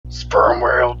Sperm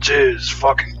whale jizz,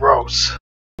 fucking gross.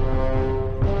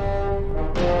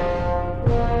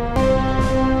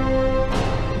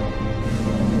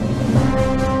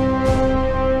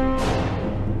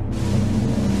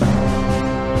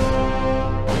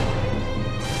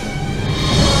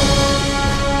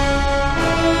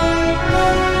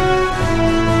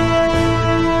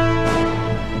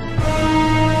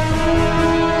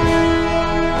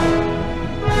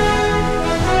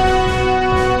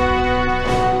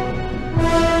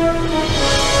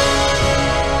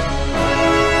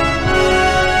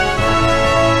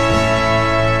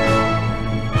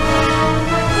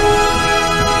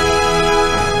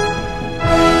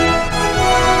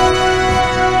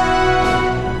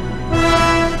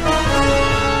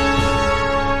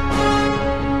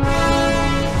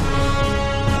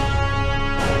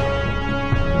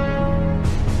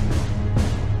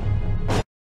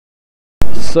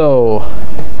 So,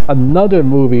 another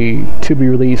movie to be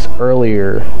released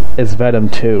earlier is Venom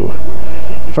 2.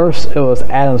 First, it was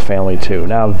Addams Family 2.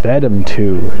 Now, Venom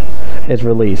 2 is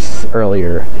released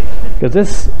earlier. Because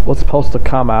this was supposed to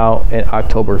come out in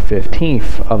October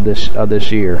 15th of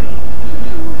this year.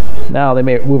 Now, they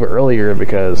may move it earlier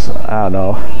because, I don't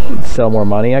know, sell more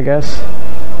money, I guess.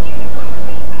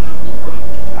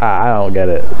 I don't get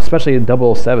it. Especially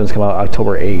 007's come out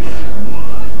October 8th.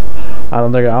 I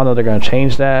don't know if they're gonna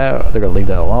change that. Or they're gonna leave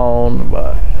that alone,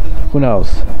 but who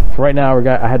knows? For right now,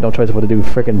 I had no choice but to do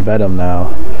freaking Venom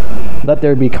now. Let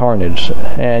there be carnage,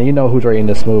 and you know who's writing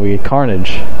this movie?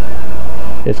 Carnage.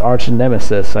 It's arch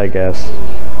nemesis, I guess.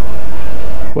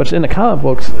 Which in the comic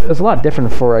books is a lot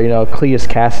different for Cletus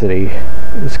Cassidy,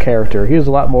 his character. He was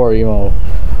a lot more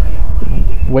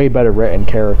way better written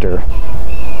character.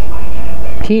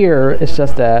 Here, it's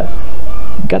just that.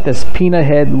 Got this peanut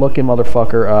head looking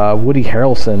motherfucker, Woody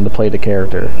Harrelson, to play the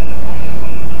character.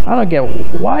 I don't get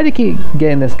why they keep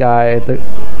getting this guy.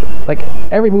 Like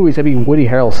every movie's gonna be Woody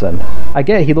Harrelson. I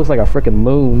get he looks like a freaking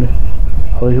loon.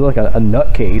 He looks like a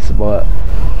nutcase, but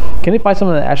can they find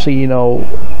someone that actually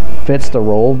fits the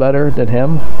role better than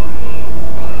him?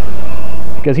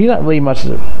 Because he's not really much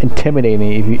intimidating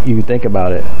if you think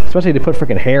about it. Especially to put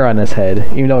freaking hair on his head,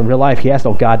 even though in real life he has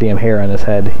no goddamn hair on his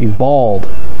head. He's bald.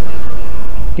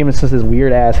 Even since his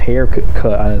weird ass hair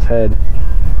cut on his head.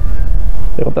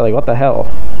 What the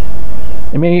hell?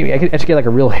 I mean, I could actually get like a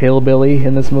real hillbilly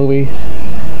in this movie,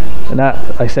 and not,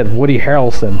 like I said, Woody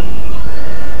Harrelson.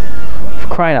 For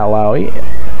crying out loud!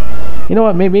 You know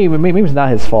what? Maybe it's not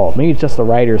his fault. Maybe it's just the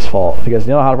writer's fault, because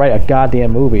you know how to write a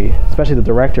goddamn movie, especially the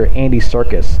director Andy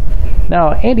Serkis.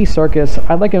 Now, Andy Serkis,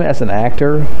 I like him as an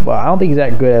actor, but I don't think he's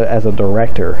that good as a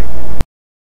director.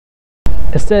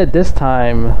 Instead, this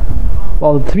time.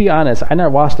 Well, to be honest, I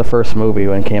never watched the first movie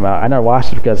when it came out. I never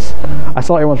watched it because I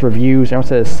saw everyone's reviews. Everyone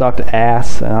said it sucked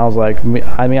ass, and I was like,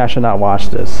 I should not watch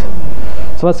this.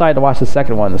 So I decided to watch the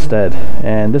second one instead.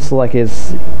 And this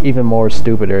is even more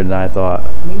stupider than I thought.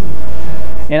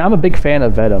 And I'm a big fan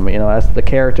of Venom. As the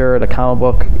character, the comic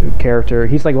book character.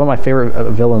 He's like one of my favorite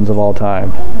villains of all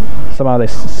time.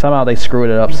 Somehow they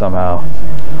screwed it up somehow.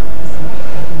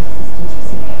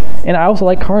 And I also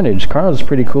like Carnage. Carnage is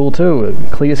pretty cool too.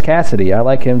 Cletus Cassidy, I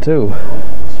like him too.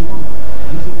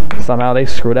 Somehow they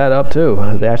screwed that up too.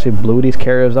 They actually blew these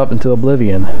characters up into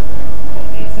oblivion.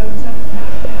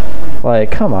 Like,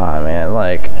 come on, man.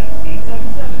 Like,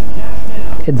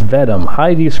 it's Venom.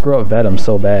 How do you screw up Venom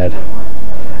so bad?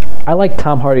 I like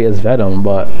Tom Hardy as Venom,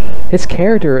 but his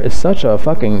character is such a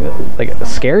fucking a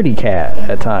scaredy cat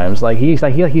at times. Like he's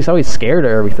always scared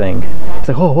of everything. He's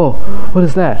like, whoa, what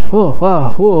is that? Whoa,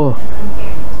 wow, whoa.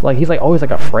 Like he's always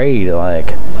afraid.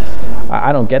 Like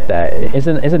I don't get that.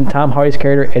 Isn't Tom Hardy's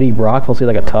character Eddie Brock supposed to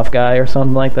be a tough guy or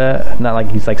something like that? Not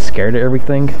like he's scared of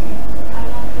everything.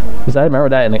 Because I remember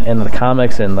that in the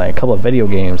comics and a couple of video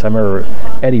games. I remember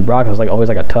Eddie Brock was always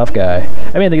a tough guy.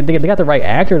 I mean, they got the right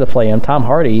actor to play him, Tom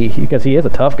Hardy, because he is a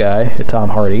tough guy, Tom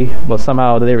Hardy. But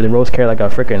somehow they rose character like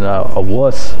a freaking a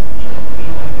wuss,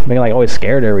 making always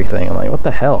scared of everything. I'm like, what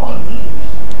the hell?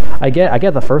 I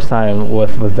get the first time with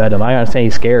Venom. I understand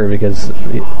he's scared because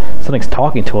something's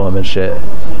talking to him and shit.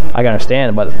 I can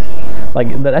understand, but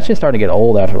that shit's starting to get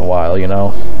old after a while,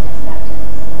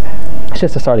 It's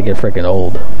just starting to get freaking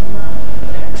old.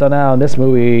 So now in this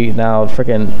movie,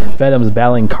 freaking Venom's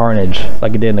battling Carnage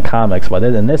like he did in the comics, but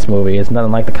in this movie, it's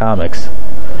nothing like the comics.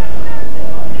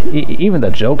 Even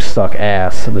the jokes suck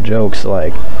ass. The jokes,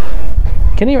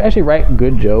 can you actually write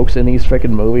good jokes in these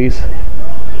freaking movies?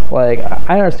 I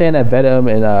understand that Venom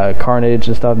and Carnage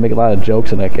and stuff make a lot of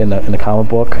jokes in the comic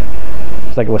book.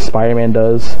 It's what Spider-Man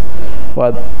does,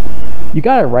 but you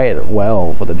gotta write it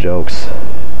well with the jokes.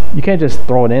 You can't just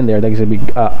throw it in there like it's gonna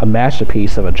be a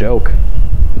masterpiece of a joke.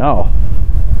 No,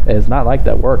 it's not like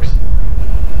that works.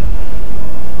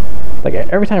 Like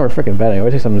every time we're freaking Venom, you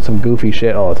always say some goofy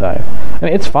shit all the time. I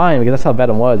mean, it's fine because that's how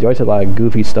Venom was. You always say a lot of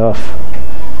goofy stuff.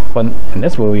 But in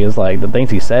this movie, it's like the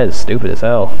things he says is stupid as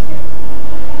hell.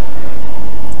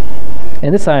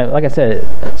 And this time, like I said,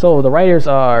 so the writers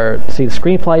are, see, the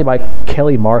screenplay by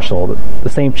Kelly Marshall, the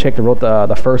same chick that wrote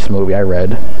the first movie I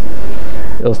read.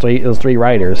 It was three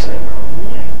writers.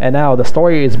 And now the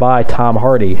story is by Tom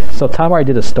Hardy. So Tom Hardy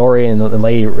did the story and the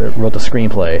lady wrote the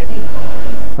screenplay.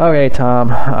 Okay,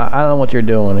 Tom, I don't know what you're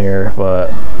doing here,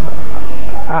 but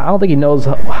I don't think he knows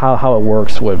how it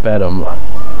works with Venom.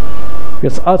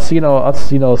 Because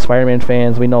us, Spider-Man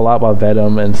fans, we know a lot about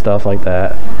Venom and stuff like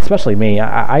that. Especially me.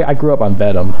 I grew up on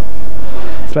Venom.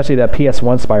 Especially that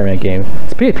PS1 Spider-Man game.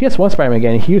 PS1 Spider-Man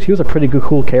game, he was a pretty good,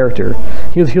 cool character.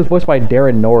 He was voiced by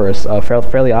Darren Norris,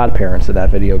 Fairly Odd Parents in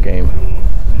that video game.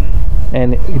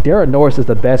 And Darren Norris is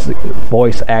the best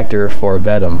voice actor for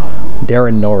Venom.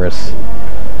 Darren Norris.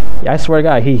 Yeah, I swear to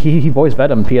God, he voiced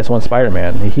Venom in PS1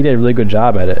 Spider-Man. He did a really good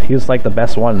job at it. He was like the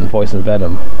best one voicing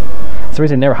Venom. That's the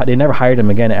reason they never hired him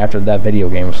again after that video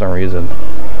game for some reason.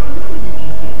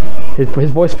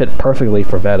 His voice fit perfectly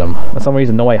for Venom. For some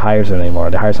reason, nobody hires him anymore.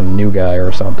 They hire some new guy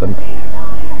or something.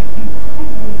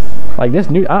 Like this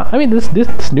new,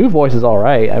 this new voice is all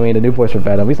right. I mean, the new voice for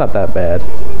Venom, he's not that bad.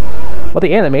 But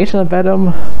the animation of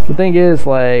Venom, the thing is,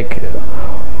 like,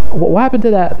 what happened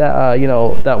to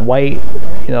that white,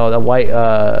 what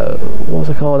was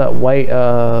it called? That white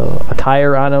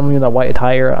attire on him, that white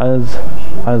attire on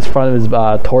his front of his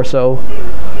torso.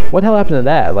 What the hell happened to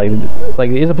that? Like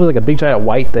he put like a big giant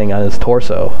white thing on his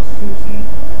torso.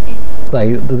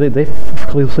 Like they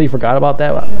completely forgot about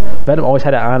that. Venom always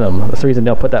had it on him. That's the reason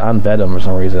they'll put that on Venom for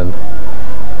some reason.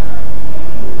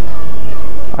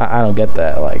 I don't get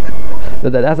that. Like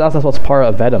that's what's part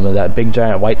of Venom, that big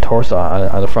giant white torso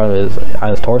on the front of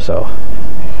his torso.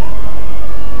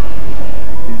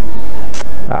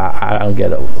 I don't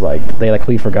get it. Like they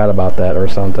completely forgot about that or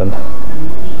something.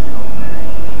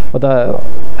 But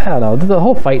I don't know, the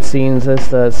whole fight scenes,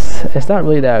 it's not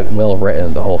really that well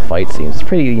written, the whole fight scenes. It's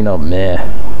pretty, meh,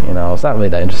 it's not really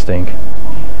that interesting.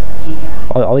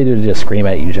 All they do is just scream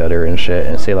at each other and shit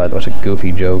and say like a bunch of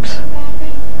goofy jokes.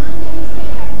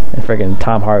 And freaking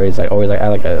Tom Hardy's always like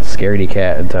a scaredy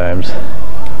cat at times.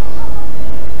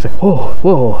 It's like, whoa,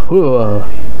 whoa, whoa.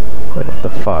 Like, what the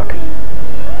fuck?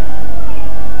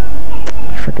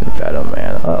 Freaking Venom,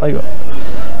 man.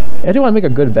 If you want to make a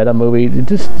good Venom movie,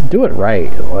 just do it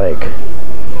right. Like,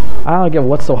 I don't get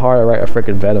what's so hard to write a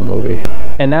freaking Venom movie.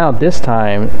 And now this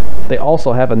time, they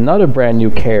also have another brand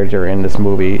new character in this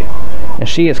movie, and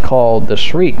she is called the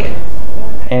Shriek,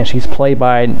 and she's played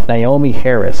by Naomi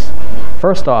Harris.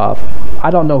 First off,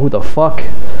 I don't know who the fuck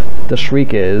the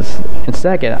Shriek is, and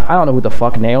second, I don't know who the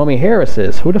fuck Naomi Harris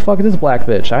is. Who the fuck is this black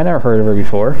bitch? I never heard of her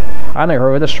before. I never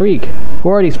heard of the Shriek. Who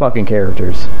are these fucking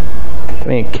characters? I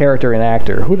mean, character and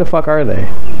actor. Who the fuck are they?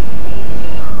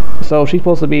 So she's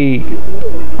supposed to be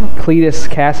Cletus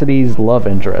Cassidy's love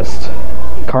interest.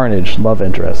 Carnage love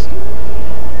interest.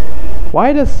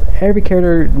 Why does every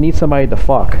character need somebody to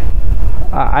fuck?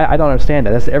 I don't understand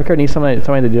that. Every character needs somebody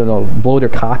to blow their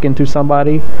cock into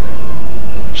somebody,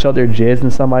 shove their jizz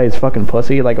in somebody's fucking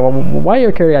pussy. Like, why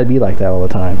your character gotta be like that all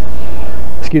the time?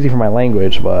 Excuse me for my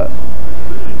language, but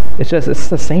it's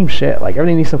the same shit. Like,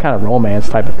 everything needs some kind of romance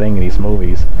type of thing in these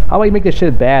movies. How about you make this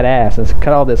shit badass and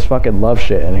cut all this fucking love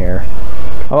shit in here?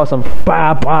 How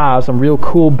about some real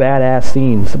cool badass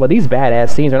scenes? But these badass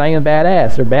scenes are not even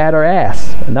badass. They're bad or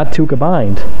ass, and not two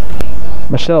combined.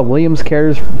 Michelle Williams'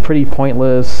 character's pretty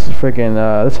pointless. Freaking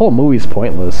this whole movie's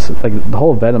pointless. Like, the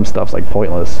whole Venom stuff's like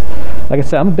pointless. Like I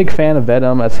said, I'm a big fan of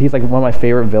Venom. He's like one of my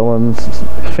favorite villains,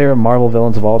 favorite Marvel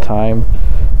villains of all time.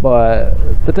 But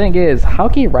the thing is, how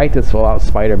can you write this without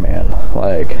Spider-Man?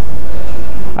 Like,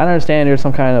 I don't understand. There's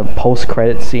some kind of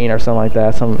post-credit scene or something like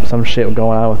that. Some shit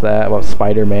going on with that about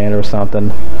Spider-Man or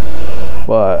something.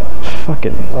 But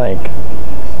fucking, like,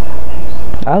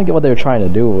 I don't get what they were trying to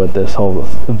do with this whole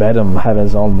Venom having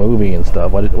his own movie and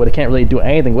stuff. What it can't really do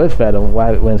anything with Venom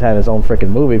when it's having his own freaking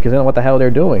movie, because they don't know what the hell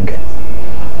they're doing.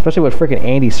 Especially with freaking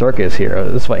Andy Serkis here.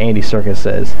 This is what Andy Serkis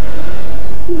says.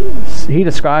 He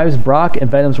describes Brock and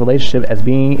Venom's relationship as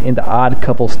being in the odd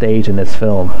couple stage in this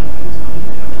film.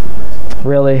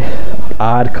 Really?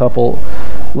 Odd couple?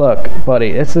 Look,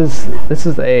 buddy, this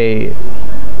is a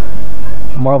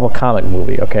Marvel comic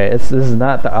movie, okay? This is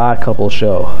not the Odd Couple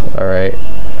show, alright?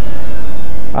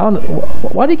 I don't know,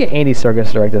 why did you get Andy Serkis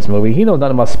to direct this movie? He knows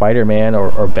nothing about Spider-Man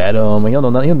or Venom. He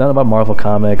knows nothing about Marvel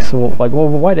comics. So, like, well,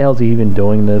 why the hell is he even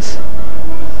doing this?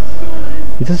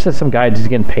 He's just some guy just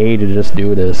getting paid to just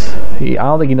do this. I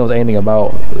don't think he knows anything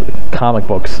about comic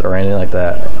books or anything like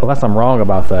that, unless I'm wrong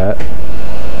about that.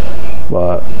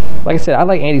 But like I said, I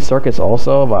like Andy Serkis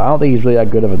also, but I don't think he's really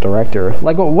that good of a director.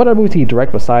 Like, what other movie did he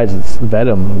direct besides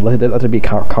Venom? Let it be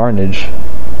Carnage.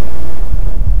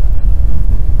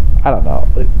 I don't know.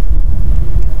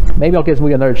 Maybe I'll give this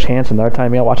movie another chance another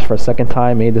time. Maybe I'll watch it for a second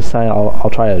time. Maybe this time I'll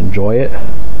try to enjoy it.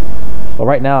 But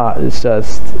right now, it's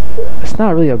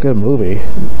not really a good movie.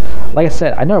 Like I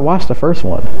said, I never watched the first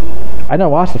one. I never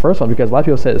watched the first one because a lot of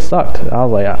people said it sucked. And I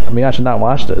was like, I mean, I should not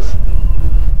watch this.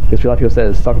 Because a lot of people said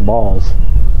it sucked balls.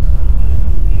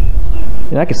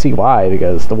 And I can see why,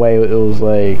 because the way it was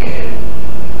like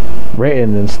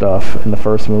written and stuff in the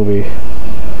first movie.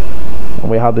 The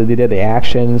way how they did the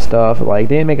action and stuff, like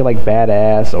they didn't make it like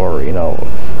badass, or you know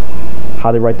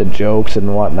how they write the jokes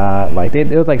and whatnot. Like they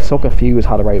was like so confused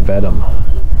how to write Venom.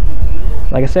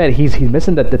 Like I said, he's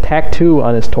missing the tattoo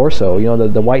on his torso. You know,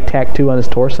 the white tattoo on his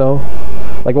torso.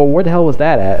 Like, well, where the hell was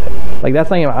that at? Like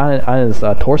that's not even on his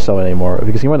torso anymore,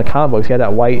 because he went in the comic books. He had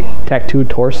that white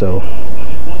tattooed torso.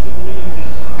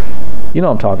 You know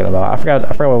what I'm talking about. I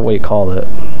forgot what you called it.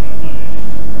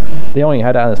 They only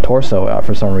had that on his torso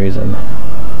for some reason.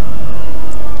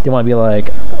 They want to be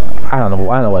like, I don't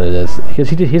know what it is.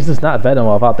 He's just not Venom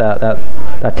without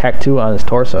that tattoo on his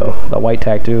torso, that white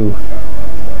tattoo.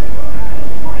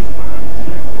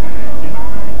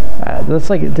 That's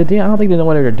like, I don't think they know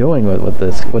what they're doing with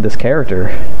this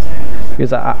character,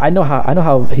 because I know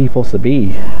how he's supposed to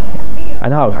be. I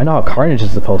know how Carnage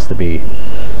is supposed to be.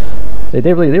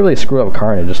 They really screw up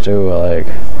Carnage too.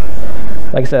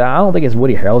 Like I said, I don't think it's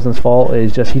Woody Harrelson's fault.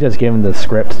 It's just he just gave him the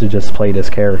script to just play this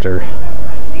character.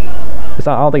 I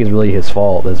don't think it's really his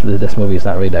fault. This movie is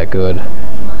not really that good.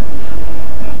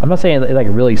 I'm not saying it like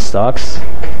really sucks,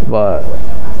 but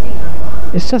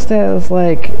it's just that it's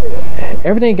like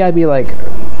everything gotta be like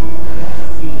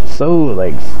so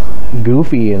like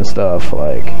goofy and stuff.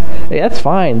 Like, hey, that's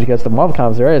fine because the Marvel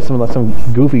comics, there is some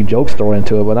goofy jokes thrown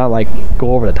into it, but not like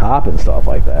go over the top and stuff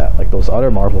like that. Like those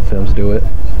other Marvel films do it.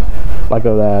 Like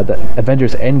the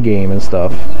Avengers Endgame and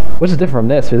stuff, which is different from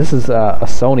this. This is a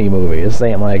Sony movie. This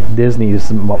ain't like Disney's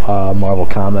Marvel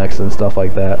comics and stuff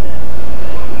like that.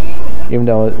 Even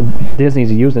though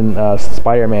Disney's using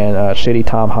Spider-Man, shitty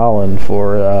Tom Holland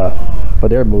for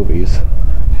their movies,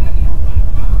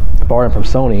 borrowing from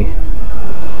Sony.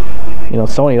 You know,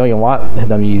 Sony don't even want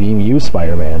them to even use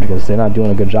Spider-Man because they're not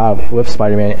doing a good job with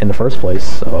Spider-Man in the first place.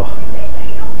 So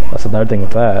that's another thing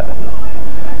with that.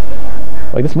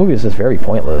 Like, this movie is just very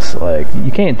pointless. Like,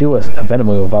 you can't do a Venom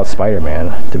movie without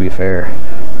Spider-Man, to be fair.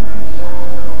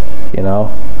 You know?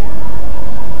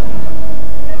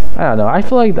 I don't know. I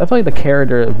feel like the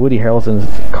character of Woody Harrelson's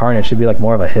Carnage should be like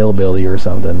more of a hillbilly or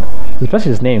something.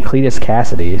 Especially his name, Cletus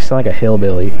Cassidy. He sounds like a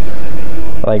hillbilly.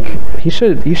 Like, he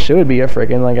should be a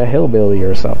freaking like a hillbilly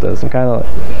or something. Some kind of,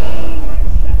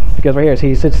 because right here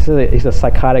he's a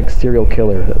psychotic serial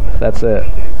killer. That's it.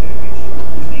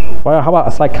 Well, how about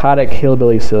a psychotic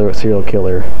hillbilly serial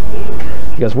killer?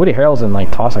 Because Woody Harrelson like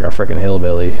talks like a freaking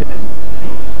hillbilly.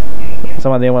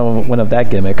 Someone they went with that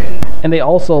gimmick, and they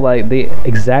also like they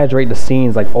exaggerate the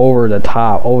scenes like over the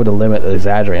top, over the limit,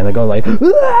 exaggerating. They go like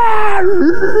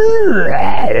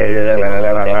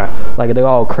they're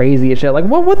all crazy and shit. Like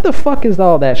what the fuck is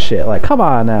all that shit? Like, come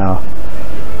on now.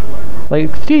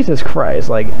 Like, Jesus Christ,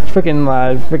 like freaking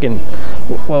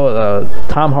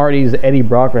Tom Hardy's Eddie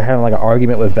Brock were having like an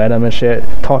argument with Venom and shit,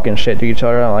 talking shit to each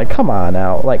other. I'm like, come on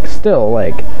now. Like, still,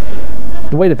 like,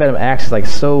 the way the Venom acts is like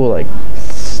so like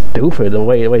stupid. The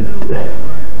way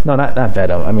no, not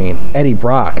Venom. I mean Eddie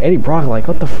Brock. Eddie Brock, like,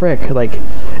 what the frick? Like,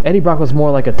 Eddie Brock was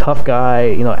more like a tough guy,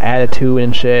 you know, attitude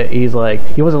and shit. He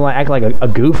wasn't like acting like a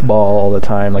goofball all the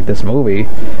time like this movie.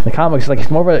 In the comics, like, he's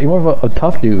more of a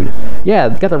tough dude. Yeah,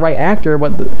 got the right actor,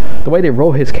 but the way they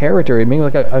wrote his character, it made him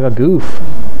like a goof.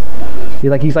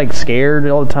 He's like scared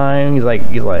all the time. He's like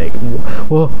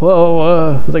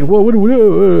whoa. He's like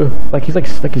whoa. Like he's a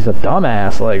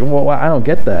dumbass. Like, well, I don't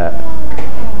get that.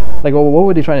 Like, well, what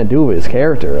were they trying to do with his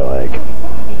character? Like,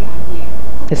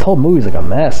 this whole movie's like a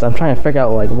mess. I'm trying to figure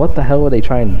out like what the hell were they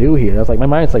trying to do here. I was like, my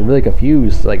mind's like really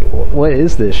confused. Like, what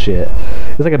is this shit?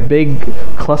 It's like a big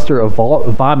cluster of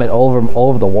vomit all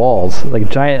over the walls, like a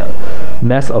giant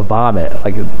mess of vomit.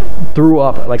 Like,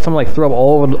 someone threw up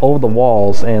all over the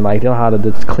walls, and like they don't know how to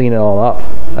just clean it all up.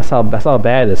 That's how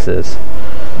bad this is.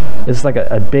 It's like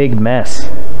a big mess.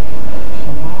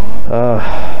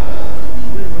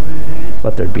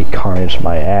 Let there be carnage,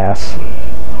 my ass.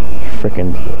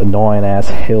 Freaking annoying ass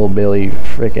hillbilly,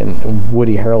 freaking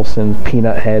Woody Harrelson,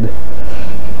 peanut head,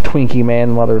 Twinkie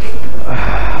man, mother.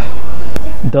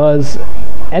 Does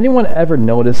Anyone ever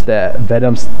noticed that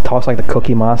Venom talks like the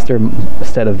Cookie Monster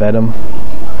instead of Venom?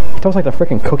 He talks like the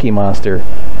freaking Cookie Monster.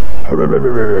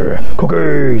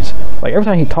 Cookies! Like every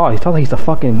time he talks like he's the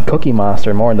fucking Cookie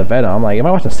Monster more than the Venom. I'm like, am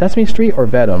I watching Sesame Street or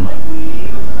Venom?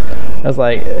 I was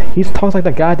like, he talks like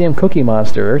the goddamn Cookie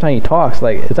Monster. Every time he talks,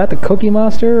 like, is that the Cookie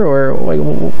Monster? Or, like,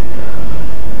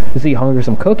 is he hungry for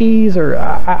some cookies? Or,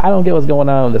 I don't get what's going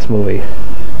on in this movie.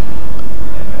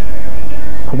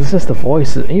 This is the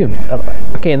voice. Even,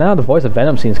 okay, now the voice of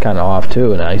Venom seems kind of off,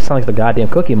 too. Now he sounds like the goddamn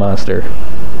Cookie Monster.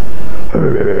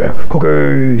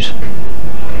 Cookies!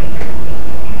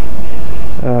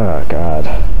 Oh, God.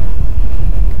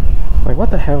 Like,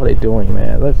 what the hell are they doing,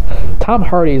 man? Tom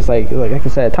Hardy's like I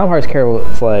said, Tom Hardy's character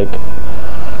was like,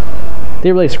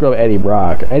 they really screwed up Eddie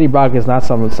Brock. Eddie Brock is not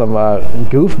some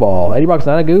goofball. Eddie Brock's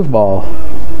not a goofball.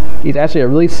 He's actually a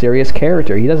really serious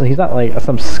character. He's not like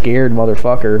some scared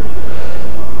motherfucker.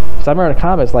 So I remember in the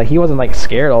comics, like, he wasn't like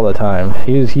scared all the time.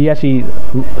 He actually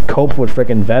coped with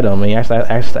freaking Venom, and he actually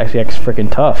acts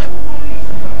freaking tough.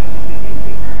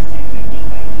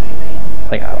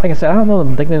 Like I said, I don't know.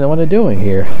 They know what they're doing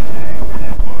here.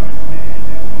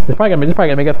 They're probably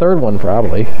gonna make a third one,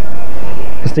 probably.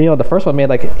 Because, you know, the first one made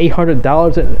like $800.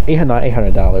 Not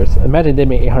 $800. Imagine they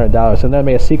made $800, and then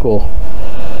made a sequel.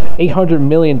 $800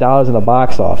 million in the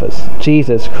box office.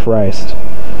 Jesus Christ.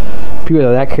 People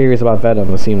are that curious about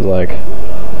Venom, it seems like.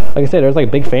 Like I said, there's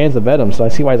like big fans of Venom, so I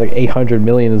see why it's like $800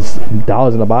 million in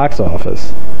the box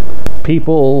office.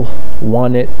 People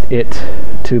wanted it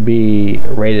to be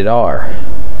rated R,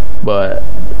 but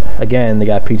again, they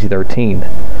got PG-13.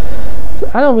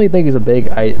 I don't really think it's a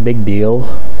big deal,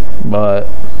 but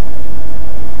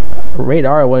rated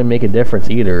R wouldn't make a difference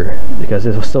either, because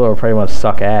it was still pretty much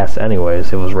suck ass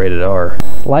anyways. It was rated R.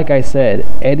 Like I said,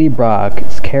 Eddie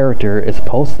Brock's character is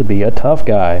supposed to be a tough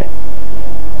guy,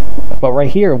 but right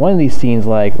here, one of these scenes,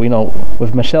 like, you know,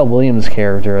 with Michelle Williams'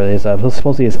 character, is supposed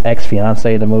to be his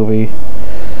ex-fiance in the movie.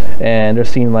 And they're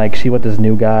seeing like she with this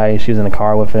new guy. She's in the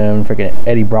car with him. Freaking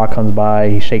Eddie Brock comes by.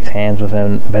 He shakes hands with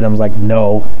him. Venom's like,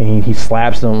 no, and he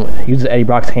slaps him. He uses Eddie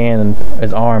Brock's hand and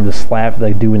his arm to slap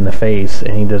the dude in the face,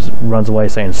 and he just runs away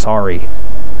saying sorry.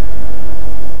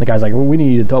 The guy's like, well, we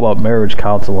need to talk about marriage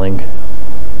counseling.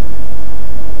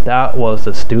 That was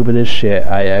the stupidest shit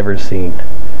I ever seen.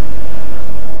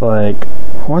 Like,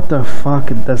 what the fuck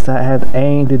does that have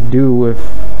anything to do with?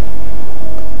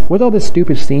 What's all this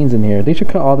stupid scenes in here? They should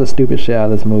cut all this stupid shit out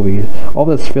of this movie. All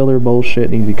this filler bullshit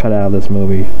needs to be cut out of this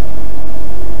movie.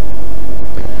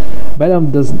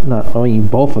 Venom does not, I mean,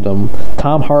 both of them.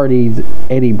 Tom Hardy's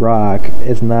Eddie Brock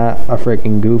is not a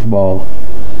freaking goofball.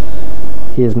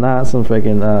 He is not some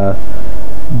freaking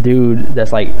dude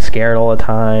that's like scared all the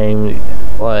time.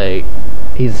 Like,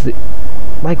 he's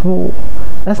like, well,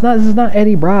 this is not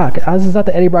Eddie Brock. This is not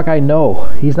the Eddie Brock I know.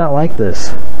 He's not like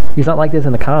this. He's not like this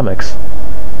in the comics.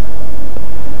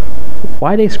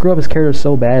 Why they screw up his character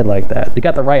so bad like that? They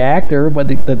got the right actor, but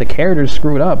the character's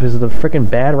screwed up because of the freaking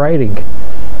bad writing.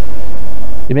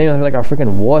 They made him like a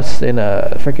freaking wuss and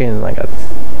a freaking like a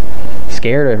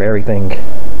scared of everything.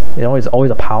 You know, he's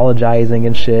always apologizing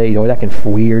and shit. You know, he's acting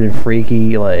weird and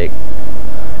freaky. Like,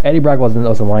 Eddie Brock wasn't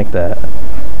like that.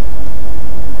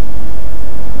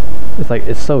 It's like,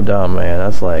 it's so dumb, man.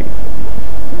 That's like,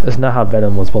 that's not how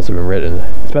Venom was supposed to be written.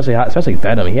 Especially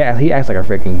Venom. He acts like a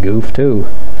freaking goof too.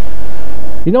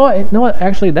 You know what?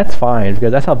 Actually, that's fine,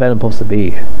 because that's how Venom's supposed to be.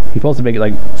 He's supposed to make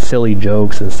like silly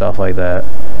jokes and stuff like that,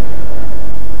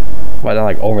 but not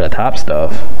like over the top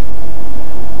stuff.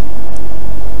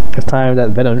 It's time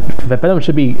that Venom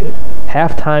should be,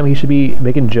 half time he should be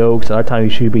making jokes, other time he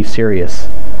should be serious.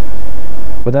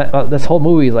 But that this whole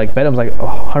movie is like Venom's like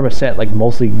 100% like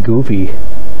mostly goofy.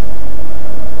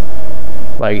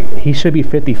 Like, he should be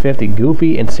 50-50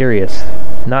 goofy and serious,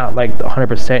 not like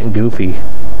 100% goofy.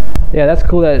 Yeah, that's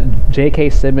cool that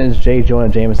J.K. Simmons, J. Jonah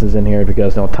Jameson's in here,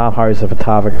 because, you know, Tom Hardy's a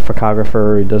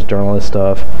photographer, he does journalist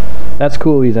stuff. That's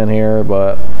cool he's in here,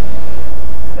 but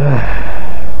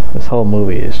this whole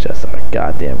movie is just a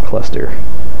goddamn cluster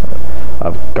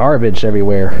of garbage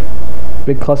everywhere.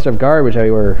 Big cluster of garbage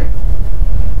everywhere.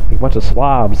 Like a bunch of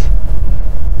slobs.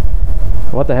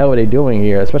 What the hell are they doing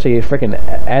here? Especially freaking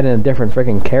adding a different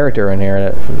freaking character in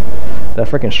here. That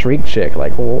freaking Shriek chick.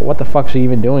 Like, what the fuck is she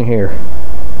even doing here?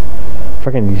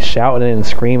 Freaking shouting and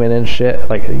screaming and shit.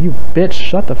 Like, you bitch,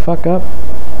 shut the fuck up.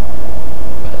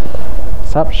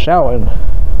 Stop shouting.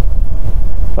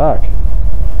 Fuck.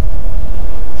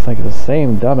 It's like the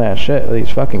same dumbass shit. These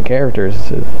fucking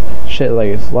characters. Shit, like,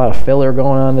 it's a lot of filler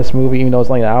going on in this movie, even though it's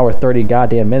like an hour 30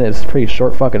 goddamn minutes. It's a pretty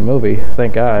short fucking movie.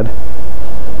 Thank God.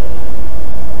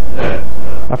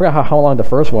 I forgot how long the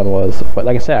first one was, but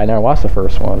like I said, I never watched the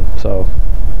first one, so.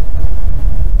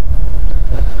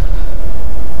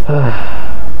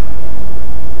 I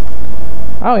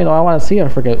don't even know. I want to see a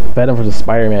freaking Venom vs.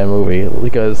 Spider-Man movie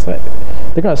because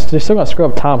they're still gonna screw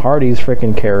up Tom Hardy's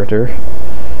freaking character.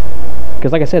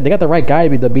 Because like I said, they got the right guy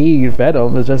to be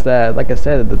Venom. It's just that, like I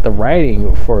said, the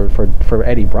writing for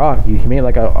Eddie Brock, he made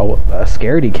like a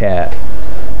scaredy cat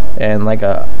and like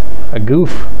a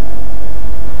goof.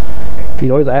 He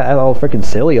always act all freaking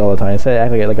silly all the time. Instead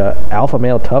of acting like a alpha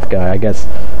male tough guy. I guess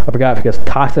I forgot because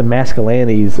toxic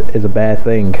masculinity is a bad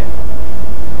thing.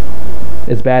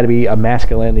 It's bad to be a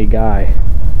masculinity guy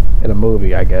in a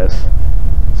movie, I guess.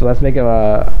 So let's make him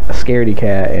a scaredy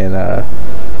cat. And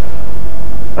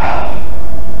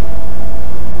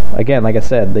again, like I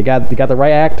said, they got the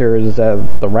right actors.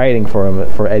 The writing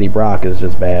for Eddie Brock is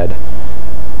just bad.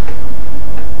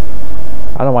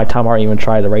 I don't know why Tom Hardy even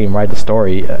tried to write the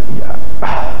story.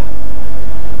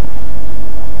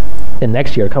 And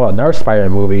next year, come out another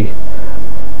Spider-Man movie.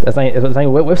 It's not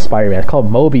even with Spider-Man. It's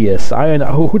called Mobius. I don't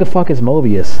know who the fuck is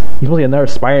Mobius. He's supposed to be another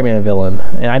Spider-Man villain,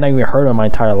 and I never even heard of him my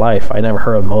entire life. I never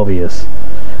heard of Mobius.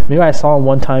 Maybe I saw him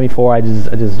one time before. I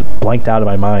just blanked out of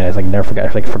my mind. I just never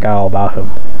forgot. I forgot all about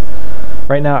him.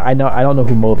 Right now, I don't know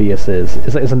who Mobius is.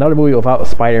 It's another movie without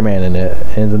Spider-Man in it,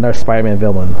 and it's another Spider-Man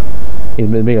villain. He's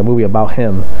making a movie about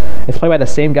him. It's played by the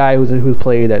same guy who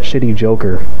played that shitty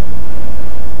Joker,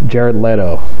 Jared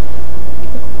Leto.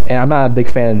 And I'm not a big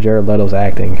fan of Jared Leto's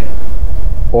acting,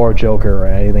 or Joker, or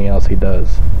anything else he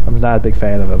does. I'm not a big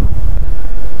fan of him.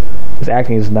 His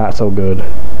acting is not so good.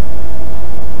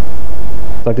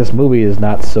 It's like this movie is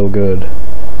not so good.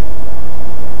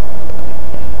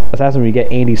 Let's ask him to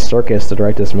get Andy Serkis to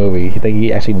direct this movie. You think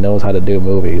he actually knows how to do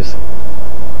movies?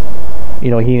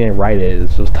 You know, he didn't write it.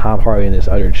 It was Tom Hardy and this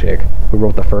other chick who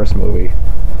wrote the first movie.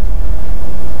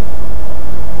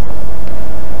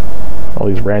 All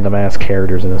these random ass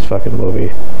characters in this fucking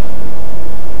movie.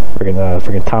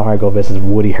 Freaking Tom Hardy go visits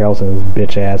Woody Harrelson's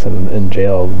bitch ass in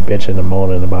jail, bitching and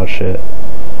moaning about shit.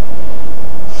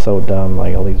 So dumb,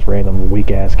 like all these random weak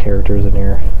ass characters in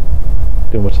here,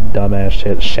 doing a bunch of dumb ass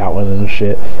shit, shouting and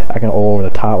shit, acting all over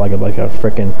the top like a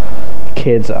freaking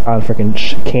kids on freaking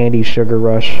Candy Sugar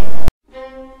Rush.